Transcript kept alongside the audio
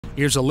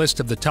Here's a list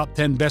of the top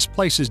 10 best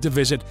places to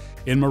visit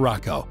in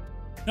Morocco.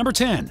 Number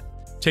 10.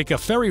 Take a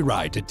ferry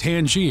ride to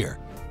Tangier.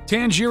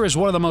 Tangier is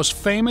one of the most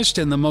famous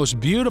and the most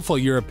beautiful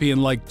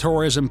European-like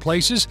tourism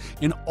places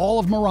in all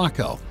of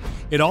Morocco.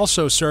 It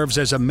also serves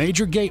as a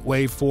major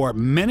gateway for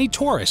many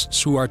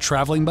tourists who are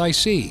traveling by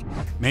sea,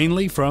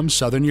 mainly from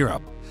Southern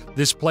Europe.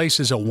 This place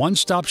is a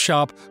one-stop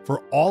shop for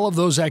all of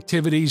those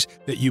activities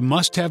that you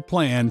must have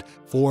planned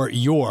for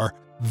your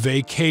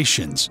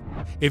vacations.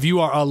 If you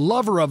are a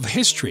lover of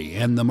history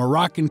and the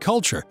Moroccan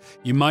culture,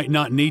 you might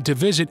not need to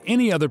visit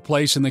any other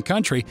place in the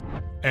country,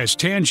 as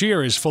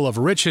Tangier is full of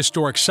rich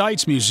historic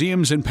sites,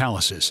 museums, and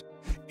palaces.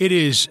 It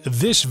is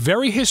this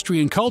very history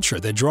and culture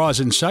that draws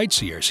in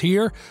sightseers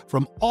here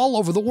from all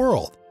over the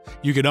world.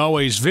 You can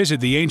always visit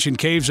the ancient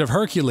caves of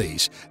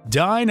Hercules,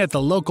 dine at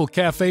the local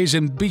cafes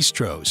and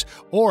bistros,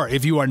 or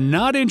if you are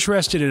not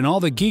interested in all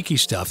the geeky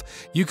stuff,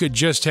 you could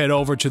just head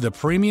over to the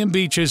premium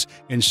beaches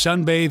and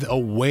sunbathe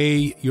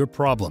away your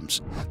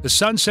problems. The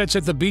sunsets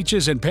at the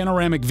beaches and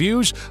panoramic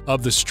views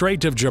of the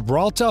Strait of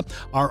Gibraltar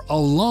are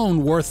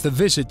alone worth the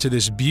visit to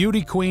this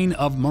beauty queen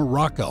of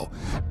Morocco.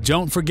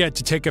 Don't forget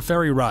to take a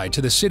ferry ride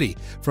to the city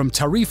from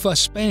Tarifa,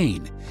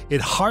 Spain.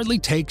 It hardly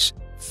takes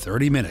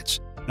 30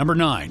 minutes. Number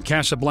 9.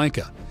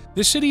 Casablanca.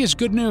 This city is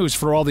good news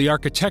for all the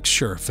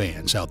architecture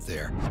fans out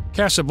there.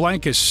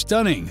 Casablanca's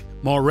stunning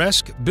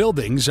Moresque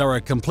buildings are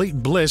a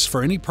complete bliss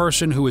for any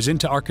person who is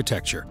into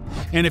architecture.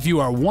 And if you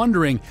are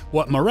wondering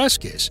what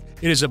Moresque is,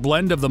 it is a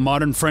blend of the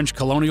modern French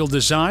colonial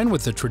design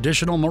with the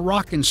traditional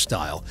Moroccan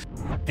style,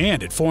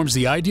 and it forms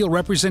the ideal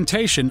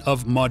representation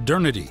of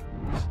modernity.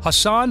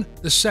 Hassan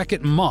II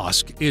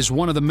Mosque is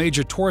one of the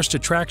major tourist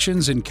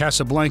attractions in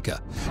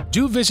Casablanca.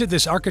 Do visit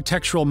this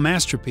architectural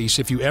masterpiece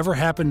if you ever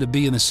happen to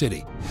be in the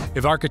city.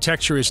 If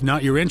architecture is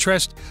not your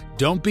interest,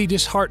 don't be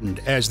disheartened,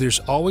 as there's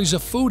always a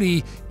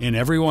foodie in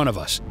every one of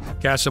us.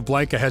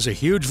 Casablanca has a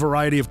huge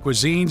variety of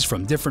cuisines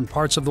from different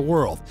parts of the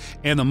world,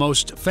 and the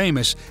most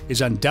famous is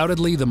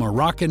undoubtedly the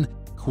Moroccan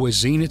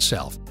cuisine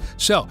itself.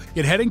 So,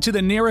 get heading to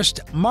the nearest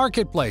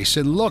marketplace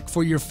and look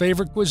for your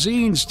favorite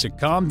cuisines to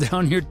calm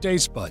down your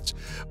taste buds.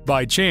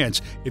 By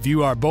chance, if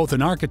you are both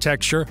an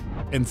architecture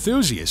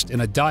enthusiast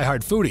and a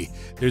die-hard foodie,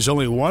 there's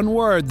only one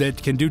word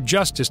that can do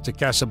justice to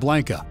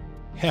Casablanca: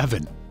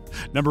 heaven.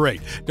 Number 8.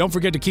 Don't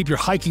forget to keep your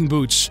hiking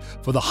boots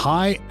for the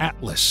High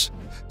Atlas.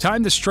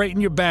 Time to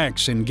straighten your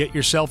backs and get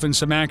yourself in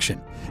some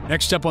action.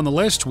 Next up on the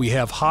list, we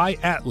have High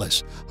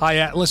Atlas. High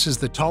Atlas is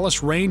the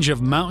tallest range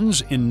of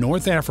mountains in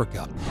North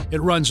Africa.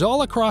 It runs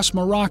all across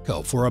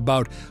Morocco for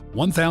about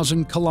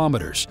 1,000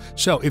 kilometers.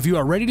 So if you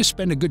are ready to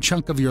spend a good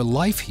chunk of your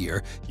life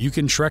here, you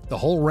can trek the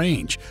whole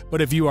range.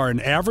 But if you are an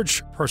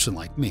average person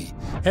like me,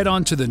 head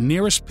on to the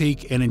nearest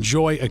peak and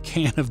enjoy a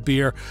can of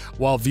beer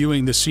while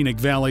viewing the scenic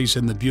valleys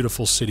and the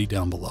beautiful city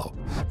down below.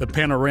 The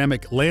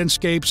panoramic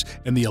landscapes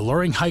and the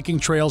alluring hiking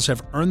trails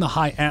have earned the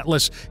High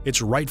Atlas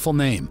its rightful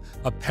name,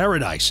 a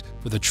paradise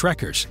for the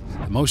trekkers.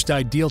 The most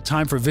ideal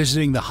time for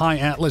visiting the High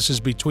Atlas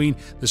is between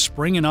the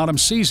spring and autumn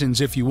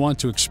seasons if you want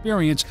to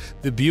experience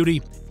the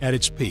beauty at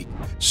its peak.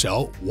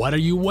 So, what are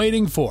you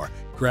waiting for?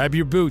 Grab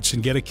your boots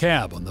and get a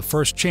cab on the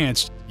first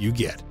chance you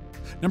get.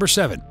 Number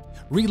 7.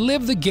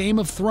 Relive the Game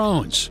of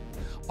Thrones.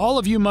 All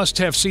of you must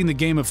have seen the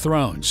Game of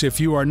Thrones. If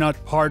you are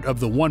not part of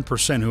the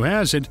 1% who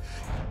hasn't,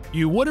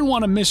 you wouldn't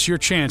want to miss your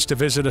chance to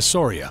visit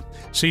Essaouira.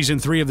 Season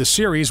 3 of the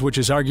series, which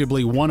is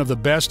arguably one of the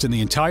best in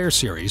the entire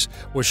series,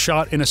 was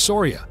shot in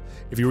Essaouira.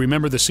 If you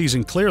remember the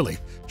season clearly,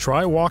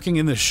 try walking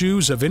in the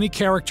shoes of any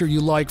character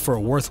you like for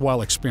a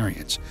worthwhile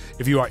experience.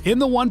 If you are in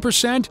the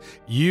 1%,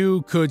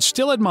 you could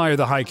still admire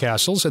the high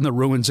castles and the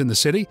ruins in the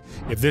city.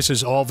 If this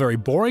is all very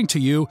boring to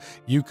you,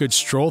 you could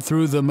stroll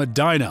through the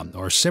Medina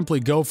or simply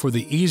go for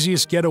the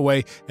easiest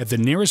getaway at the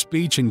nearest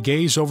beach and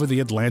gaze over the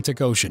Atlantic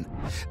Ocean.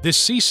 This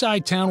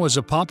seaside town was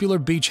a popular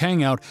beach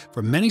hangout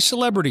for many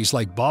celebrities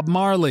like Bob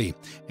Marley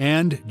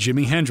and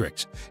Jimi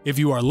Hendrix. If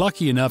you are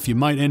lucky enough, you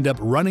might end up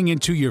running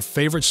into your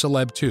favorite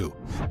celeb too.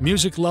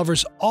 Music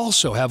lovers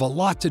also have a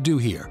lot to do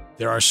here.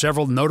 There are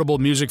several notable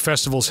music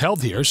festivals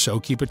held here, so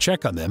keep a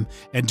check on them.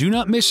 And do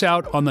not miss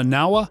out on the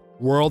Nawa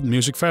World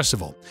Music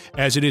Festival,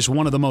 as it is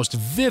one of the most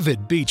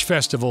vivid beach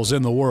festivals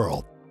in the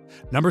world.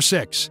 Number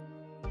 6.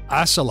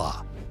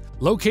 Essaouira.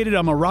 Located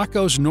on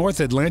Morocco's North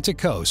Atlantic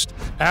coast,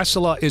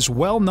 Essaouira is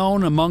well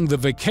known among the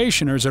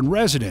vacationers and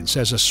residents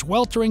as a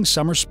sweltering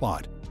summer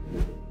spot.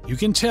 You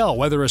can tell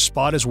whether a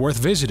spot is worth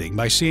visiting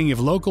by seeing if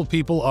local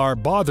people are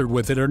bothered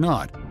with it or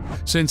not.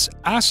 Since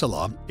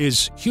Essaouira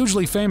is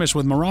hugely famous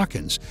with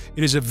Moroccans,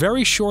 it is a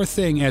very sure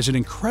thing as an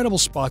incredible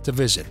spot to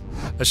visit.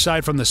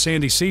 Aside from the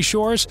sandy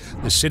seashores,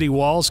 the city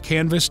walls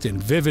canvassed in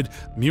vivid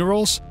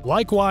murals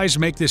likewise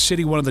make this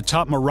city one of the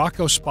top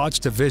Morocco spots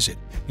to visit.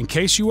 In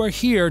case you are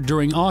here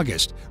during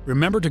August,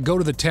 remember to go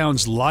to the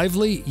town's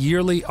lively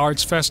yearly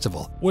arts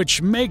festival,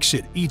 which makes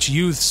it each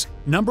youth's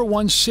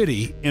 #1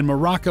 city in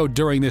Morocco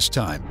during this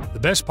time. The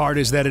best part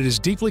is that it is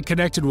deeply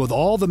connected with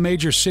all the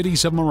major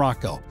cities of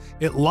Morocco.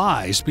 It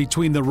lies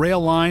between the rail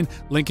line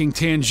linking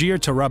Tangier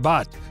to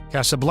Rabat,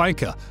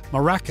 Casablanca,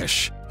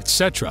 Marrakech,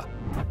 etc.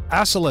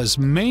 Essaouira's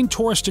main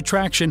tourist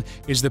attraction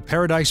is the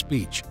Paradise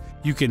Beach.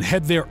 You can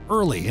head there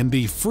early and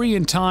be free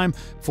in time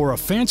for a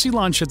fancy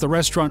lunch at the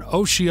restaurant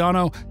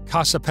Oceano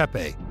Casa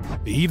Pepe.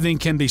 The evening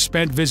can be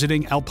spent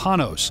visiting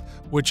Alpanos,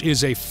 which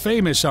is a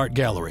famous art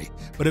gallery,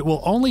 but it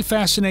will only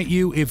fascinate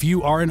you if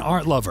you are an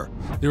art lover.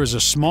 There is a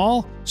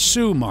small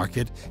sou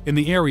market in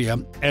the area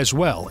as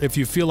well if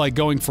you feel like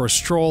going for a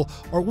stroll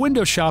or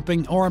window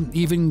shopping or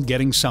even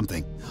getting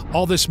something.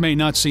 All this may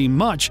not seem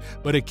much,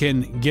 but it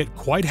can get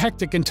quite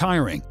hectic and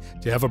tiring.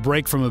 To have a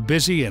break from a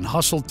busy and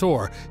hustled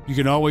tour, you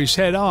can always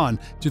head on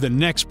to the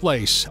next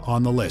place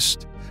on the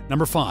list.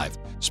 Number 5.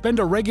 Spend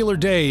a regular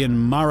day in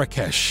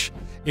Marrakech.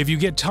 If you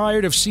get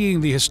tired of seeing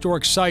the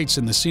historic sights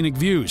and the scenic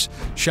views,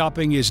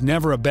 shopping is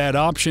never a bad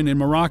option in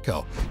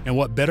Morocco. And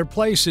what better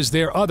place is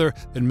there other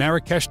than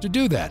Marrakech to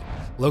do that?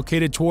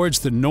 Located towards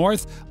the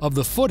north of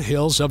the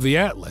foothills of the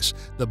Atlas,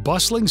 the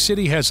bustling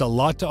city has a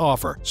lot to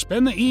offer.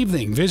 Spend the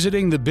evening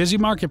visiting the busy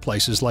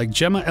marketplaces like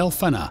Gemma El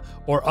Fana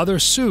or other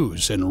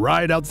souks and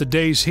ride out the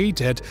day's heat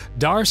at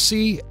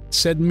Darcy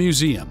Said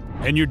Museum.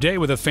 End your day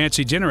with a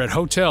fancy dinner at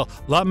Hotel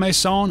La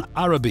Maison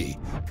Arabe.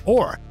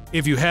 Or,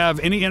 if you have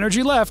any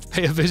energy left,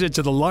 pay a visit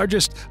to the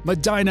largest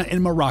Medina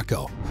in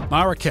Morocco.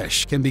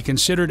 Marrakech can be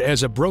considered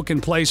as a broken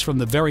place from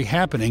the very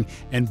happening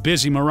and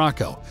busy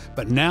Morocco.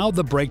 But now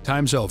the break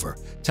time's over.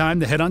 Time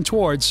to head on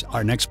towards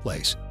our next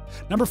place.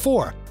 Number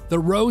 4. The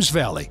Rose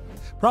Valley.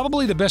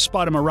 Probably the best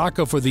spot in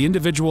Morocco for the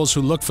individuals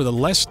who look for the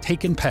less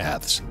taken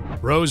paths.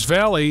 Rose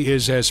Valley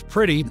is as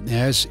pretty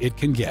as it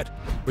can get,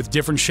 with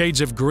different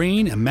shades of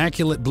green,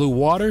 immaculate blue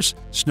waters,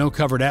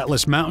 snow-covered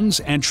Atlas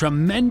mountains, and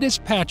tremendous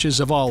patches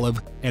of olive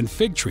and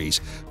fig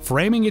trees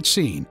framing its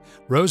scene.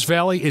 Rose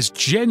Valley is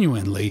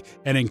genuinely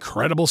an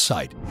incredible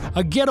sight,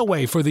 a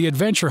getaway for the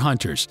adventure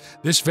hunters.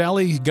 This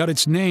valley got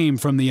its name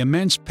from the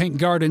immense pink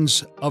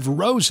gardens of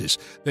roses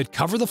that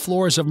cover the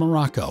floors of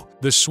Morocco.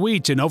 The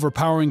sweet and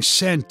overpowering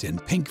scent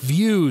and pink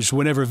views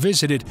whenever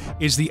visited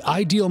is the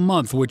ideal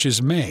month, which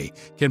is May,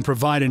 can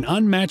provide an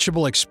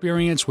unmatchable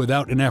experience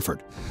without an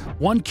effort.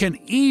 One can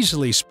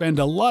easily spend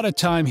a lot of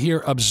time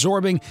here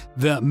absorbing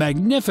the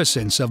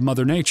magnificence of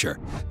Mother Nature.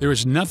 There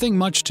is nothing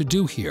much to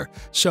do here,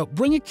 so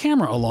bring a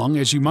camera along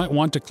as you might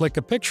want to click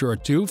a picture or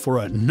two for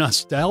a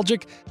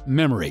nostalgic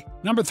memory.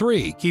 Number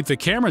 3. Keep the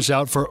cameras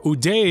out for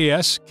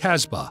Udayas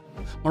Kasbah.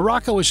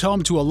 Morocco is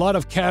home to a lot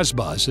of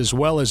kasbahs as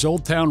well as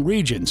old town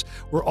regions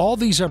where all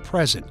these are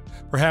present.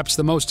 Perhaps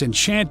the most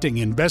enchanting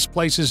and best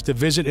places to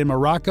visit in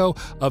Morocco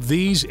of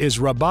these is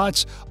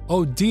Rabat's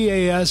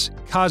Udayas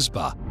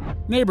Kasbah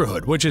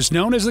neighborhood, which is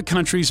known as the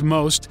country's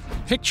most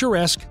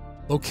picturesque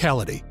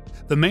locality.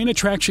 The main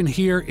attraction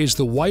here is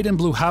the white and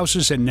blue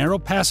houses and narrow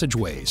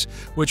passageways,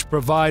 which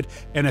provide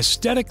an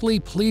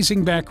aesthetically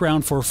pleasing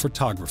background for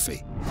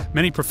photography.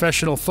 Many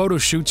professional photo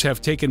shoots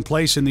have taken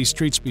place in these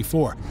streets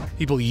before.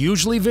 People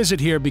usually visit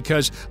here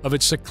because of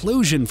its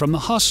seclusion from the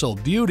hustle,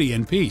 beauty,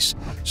 and peace.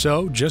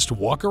 So just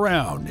walk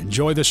around,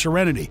 enjoy the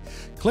serenity,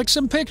 click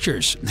some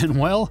pictures, and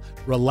well,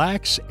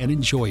 relax and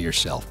enjoy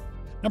yourself.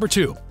 Number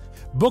 2.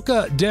 Book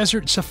a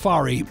desert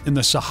safari in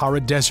the Sahara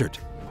Desert.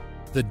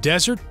 The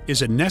desert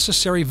is a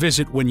necessary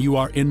visit when you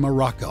are in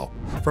Morocco.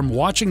 From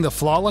watching the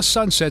flawless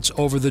sunsets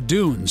over the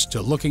dunes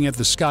to looking at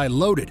the sky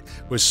loaded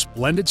with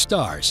splendid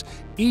stars,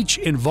 each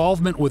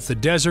involvement with the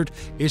desert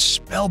is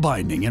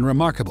spellbinding and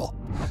remarkable.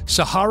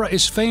 Sahara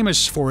is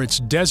famous for its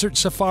desert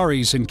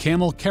safaris and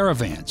camel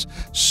caravans,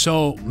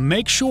 so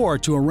make sure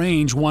to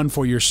arrange one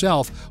for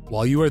yourself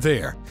while you are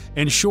there.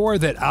 Ensure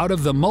that out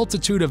of the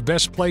multitude of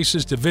best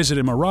places to visit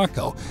in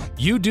Morocco,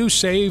 you do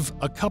save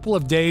a couple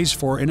of days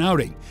for an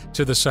outing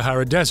to the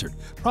Sahara Desert,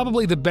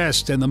 probably the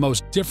best and the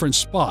most different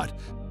spot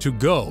to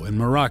go in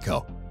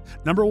Morocco.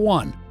 Number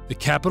 1. The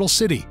capital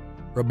city,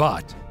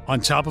 Rabat. On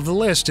top of the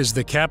list is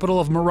the capital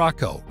of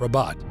Morocco,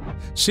 Rabat.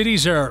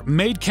 Cities are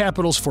made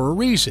capitals for a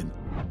reason.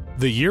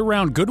 The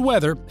year-round good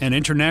weather and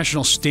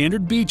international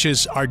standard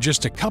beaches are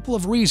just a couple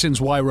of reasons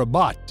why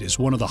Rabat is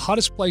one of the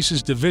hottest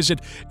places to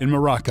visit in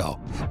Morocco.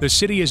 The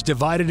city is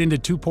divided into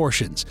 2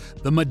 portions,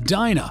 the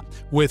Medina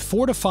with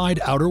fortified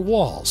outer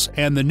walls,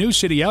 and the new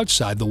city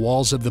outside the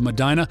walls of the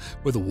Medina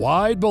with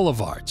wide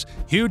boulevards,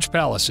 huge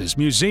palaces,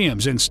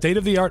 museums, and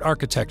state-of-the-art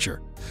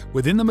architecture.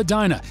 Within the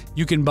Medina,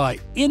 you can buy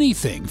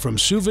anything from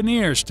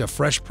souvenirs to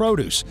fresh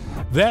produce.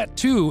 That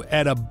too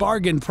at a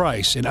bargain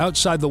price, and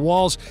outside the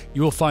walls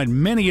you will find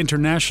many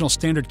international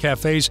standard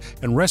cafes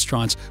and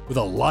restaurants with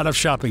a lot of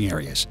shopping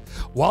areas.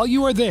 While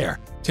you are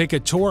there, take a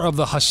tour of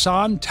the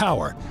Hassan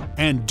Tower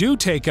and do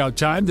take out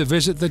time to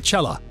visit the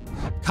Chela.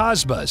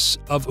 Kasbahs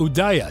of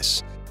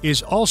Udayas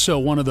is also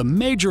one of the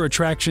major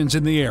attractions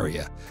in the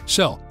area.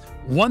 So,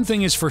 one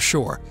thing is for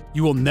sure,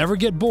 you will never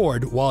get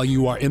bored while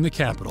you are in the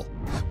capital.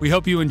 We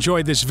hope you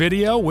enjoyed this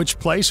video. Which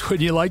place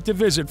would you like to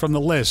visit from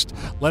the list?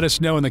 Let us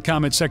know in the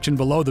comment section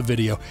below the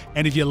video.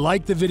 And if you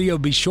like the video,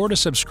 be sure to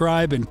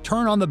subscribe and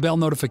turn on the bell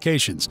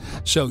notifications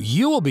so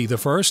you will be the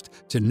first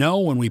to know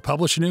when we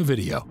publish a new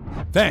video.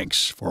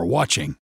 Thanks for watching.